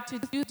allowing God to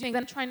do things,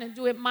 I'm trying to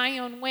do it my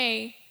own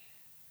way,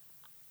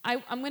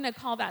 I'm going to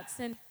call that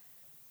sin.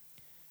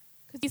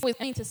 Because He's always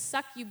wanting to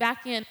suck you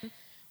back in,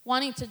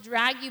 wanting to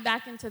drag you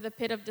back into the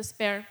pit of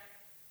despair.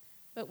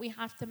 But we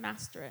have to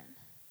master it.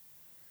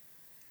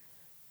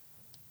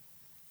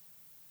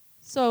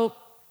 So,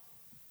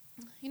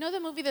 you know the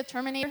movie The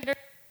Terminator?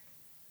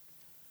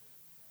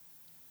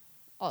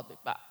 I'll be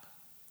back.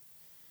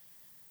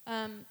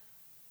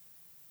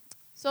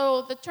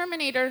 So The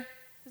Terminator,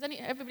 has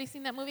everybody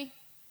seen that movie?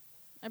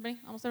 Everybody?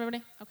 Almost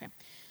everybody? Okay.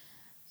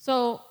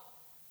 So,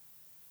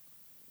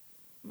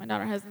 my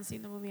daughter hasn't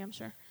seen the movie, I'm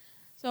sure.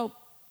 So,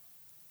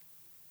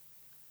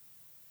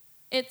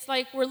 it's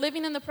like we're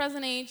living in the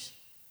present age.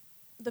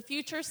 The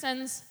future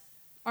sends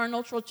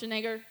Arnold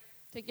Schwarzenegger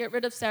to get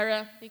rid of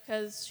Sarah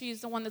because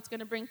she's the one that's going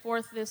to bring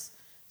forth this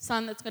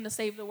son that's going to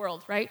save the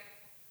world, right?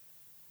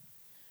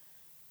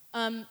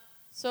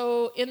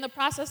 So in the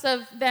process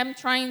of them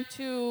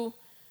Terminator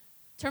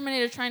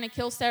trying to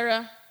kill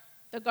Sarah,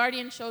 the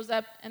Guardian shows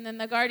up, and then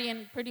the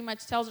Guardian pretty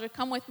much tells her,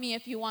 come with me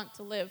if you want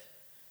to live.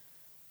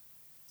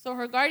 So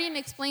her Guardian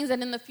explains that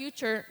in the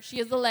future, she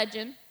is a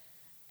legend,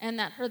 and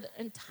that her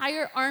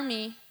entire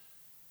army,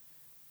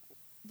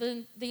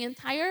 the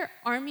entire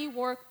army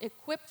were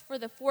equipped for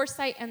the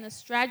foresight and the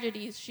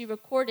strategies she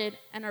recorded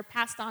and are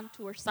passed on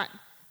to her son.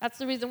 That's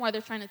the reason why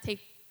they're trying to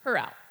take her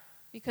out.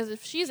 Because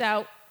if she's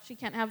out, she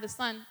can't have the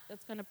son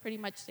that's going to pretty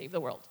much save the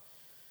world.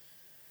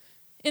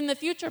 In the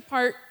future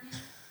part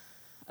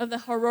of the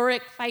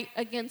heroic fight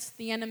against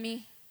the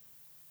enemy,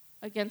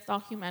 against all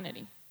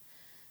humanity.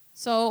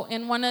 So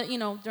in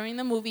during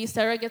the movie,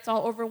 Sarah gets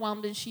all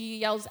overwhelmed and she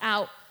yells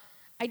out,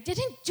 I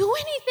didn't do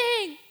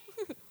anything.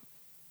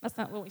 That's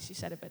not the way she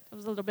said it, but it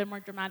was a little bit more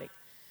dramatic.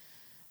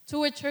 To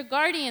which her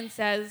Guardian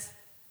says,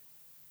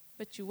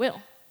 but you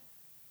will.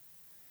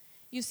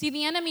 You see,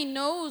 the enemy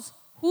knows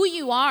who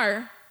you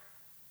are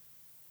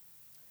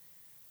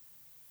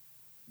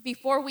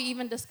before we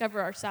even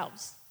discover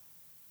ourselves.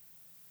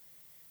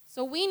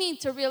 So we need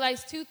to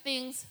realize two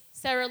things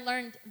Sarah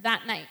learned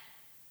that night.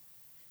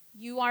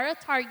 You are a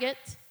target,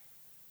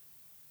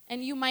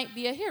 and you might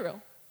be a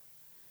hero.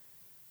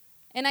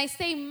 And I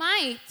say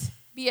might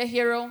be a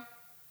hero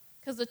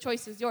because the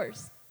choice is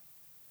yours.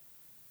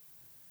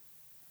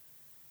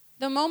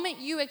 The moment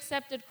you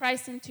accepted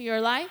Christ into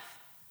your life,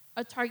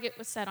 a target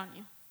was set on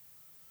you.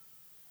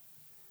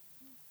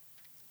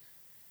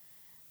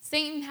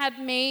 Satan had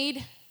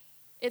made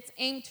its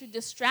aim to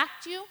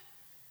distract you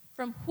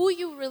from who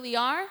you really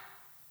are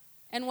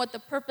and what the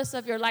purpose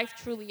of your life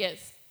truly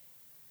is.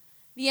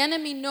 The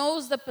enemy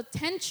knows the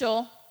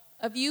potential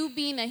of you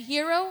being a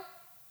hero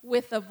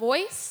with a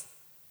voice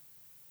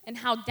and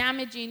how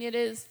damaging it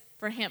is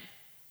for him.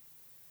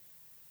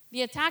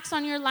 The attacks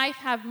on your life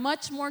have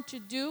much more to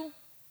do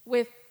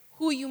with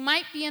who you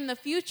might be in the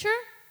future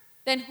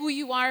than who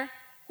you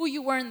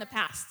were in the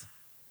past.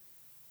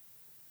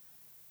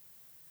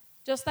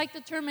 Just like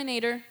the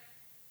Terminator,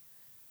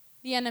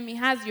 the enemy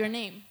has your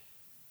name.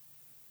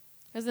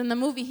 Because in the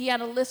movie, he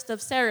had a list of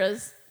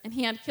Sarahs, and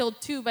he had killed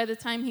 2 by the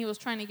time he was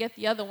trying to get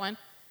the other one.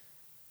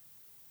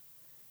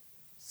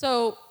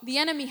 So the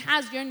enemy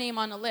has your name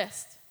on a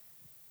list.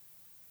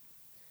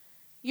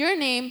 Your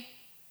name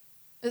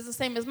is the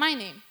same as my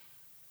name.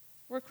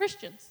 We're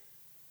Christians.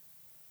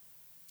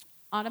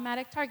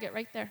 Automatic target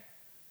right there.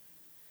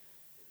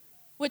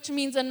 Which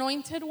means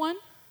anointed one.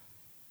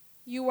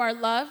 You are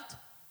loved,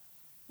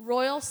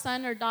 royal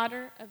son or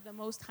daughter of the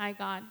Most High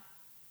God.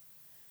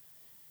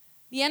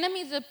 The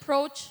enemy's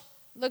approach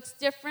looks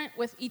different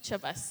with each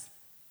of us.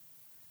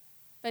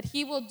 But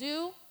he will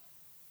do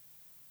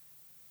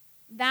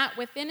that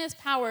within his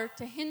power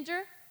to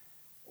hinder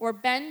or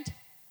bend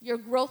your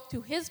growth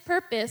to his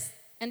purpose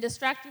and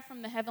distract you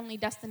from the heavenly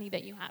destiny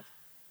that you have.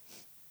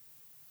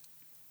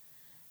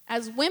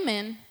 As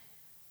women,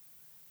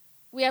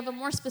 we have a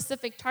more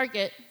specific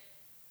target,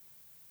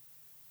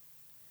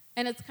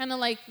 and it's kind of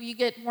like you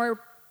get more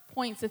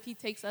points if he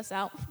takes us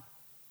out.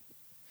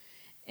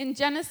 In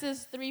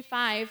Genesis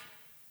 3:5,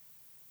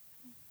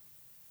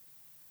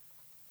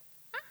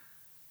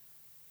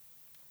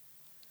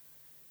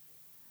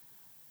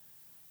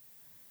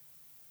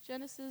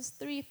 Genesis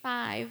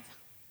 3:5,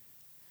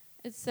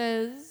 it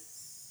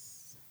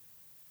says,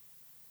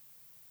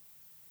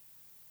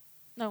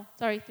 no,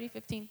 sorry,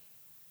 3:15.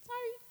 Sorry.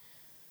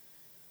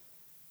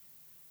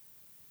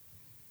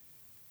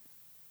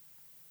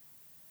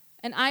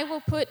 And I will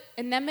put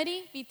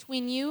enmity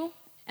between you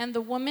and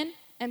the woman,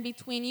 and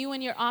between you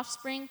and your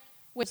offspring,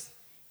 which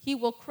he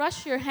will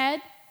crush your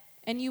head,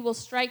 and you will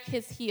strike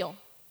his heel.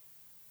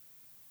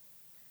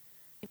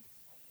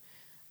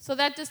 So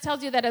that just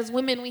tells you that as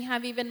women, we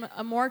have even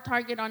a more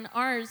target on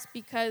ours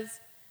because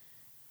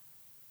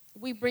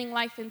we bring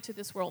life into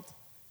this world.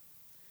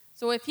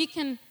 So if he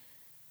can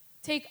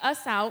take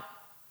us out,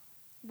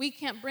 we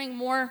can't bring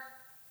more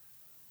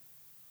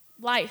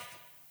life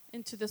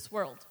into this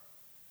world.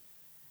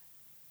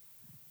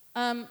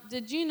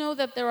 Did you know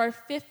that there are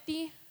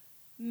 50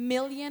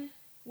 million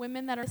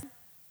women that are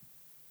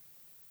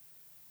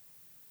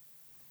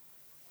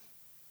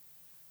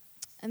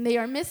And they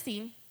are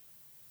missing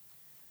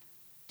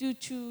due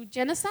to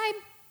genocide,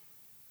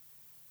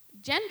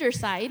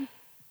 gendercide,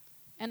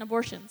 and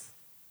abortions.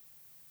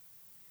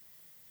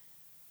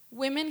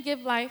 Women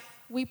give life,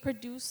 we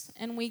produce,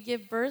 and we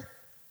give birth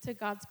to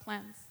God's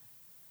plans.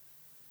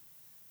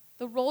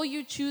 The role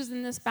you choose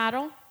in this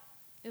battle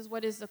is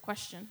what is the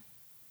question.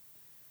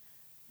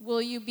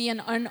 Will you be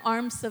an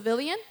unarmed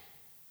civilian,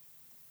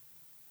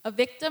 a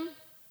victim,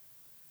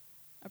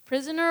 a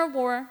prisoner of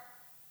war,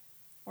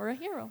 or a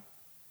hero?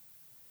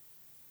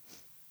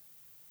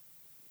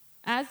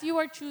 As you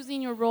are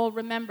choosing your role,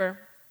 remember,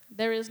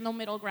 there is no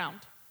middle ground.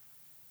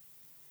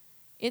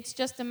 It's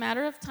just a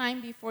matter of time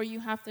before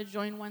you have to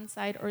join one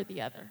side or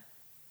the other.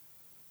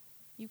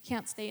 You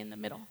can't stay in the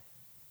middle.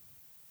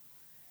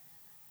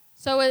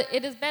 So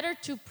it is better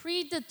to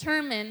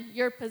predetermine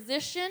your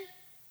position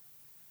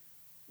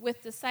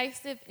with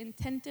decisive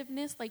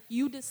intentiveness, like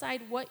you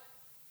decide what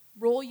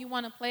role you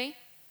want to play,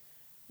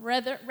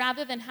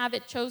 rather than have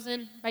it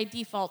chosen by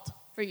default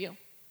for you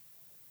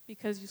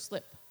because you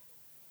slip.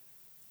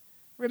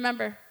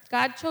 Remember,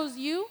 God chose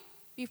you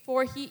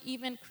before he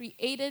even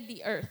created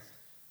the earth.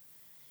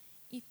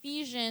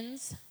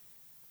 Ephesians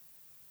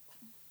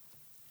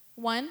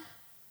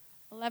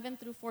 1:11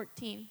 through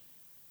 14.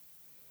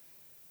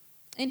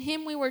 In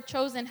him we were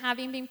chosen,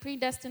 having been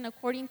predestined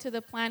according to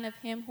the plan of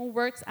him who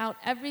works out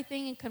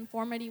everything in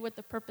conformity with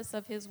the purpose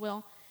of his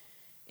will,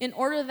 in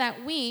order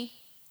that we,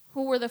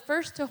 who were the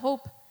first to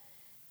hope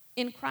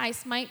in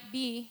Christ, might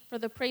be for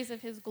the praise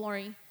of his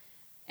glory.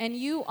 And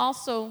you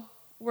also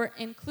were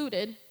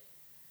included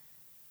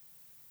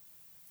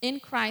in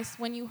Christ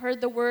when you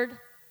heard the word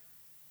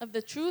of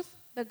the truth,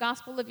 the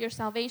gospel of your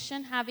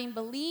salvation. Having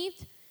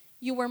believed,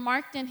 you were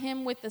marked in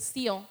him with the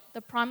seal,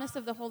 the promise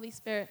of the Holy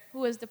Spirit,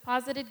 who is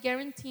deposited,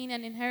 guaranteeing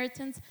an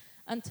inheritance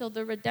until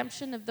the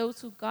redemption of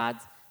those who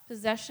God's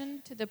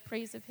possession to the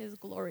praise of his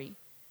glory.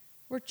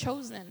 We're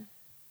chosen.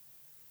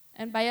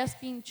 And by us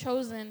being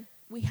chosen,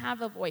 we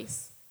have a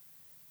voice.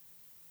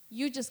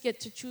 You just get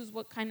to choose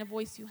what kind of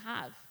voice you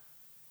have.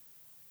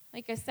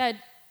 Like I said,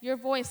 your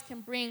voice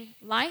can bring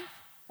life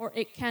or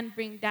it can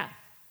bring death.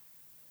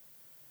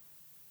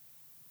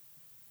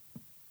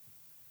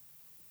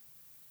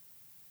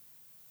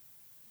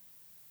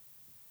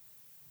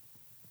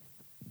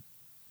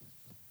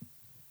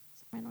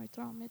 I know I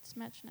throw a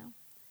mismatch now.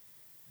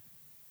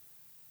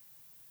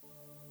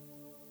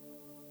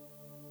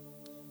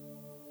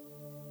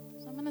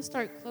 So I'm going to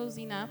start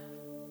closing up.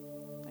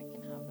 If I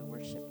can have the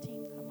worship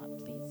team come up,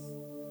 please.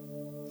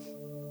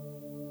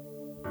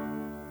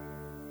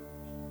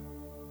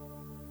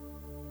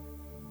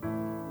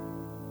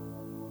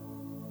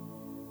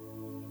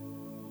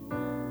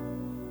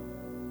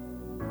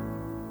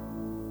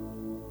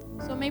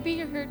 So maybe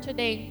you're here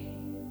today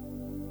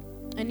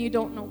and you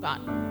don't know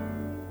God.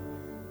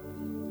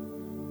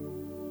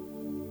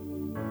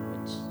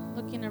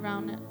 Looking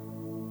around it,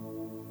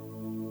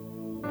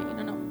 but you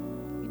don't know.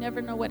 You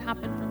never know what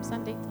happened from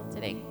Sunday till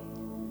today.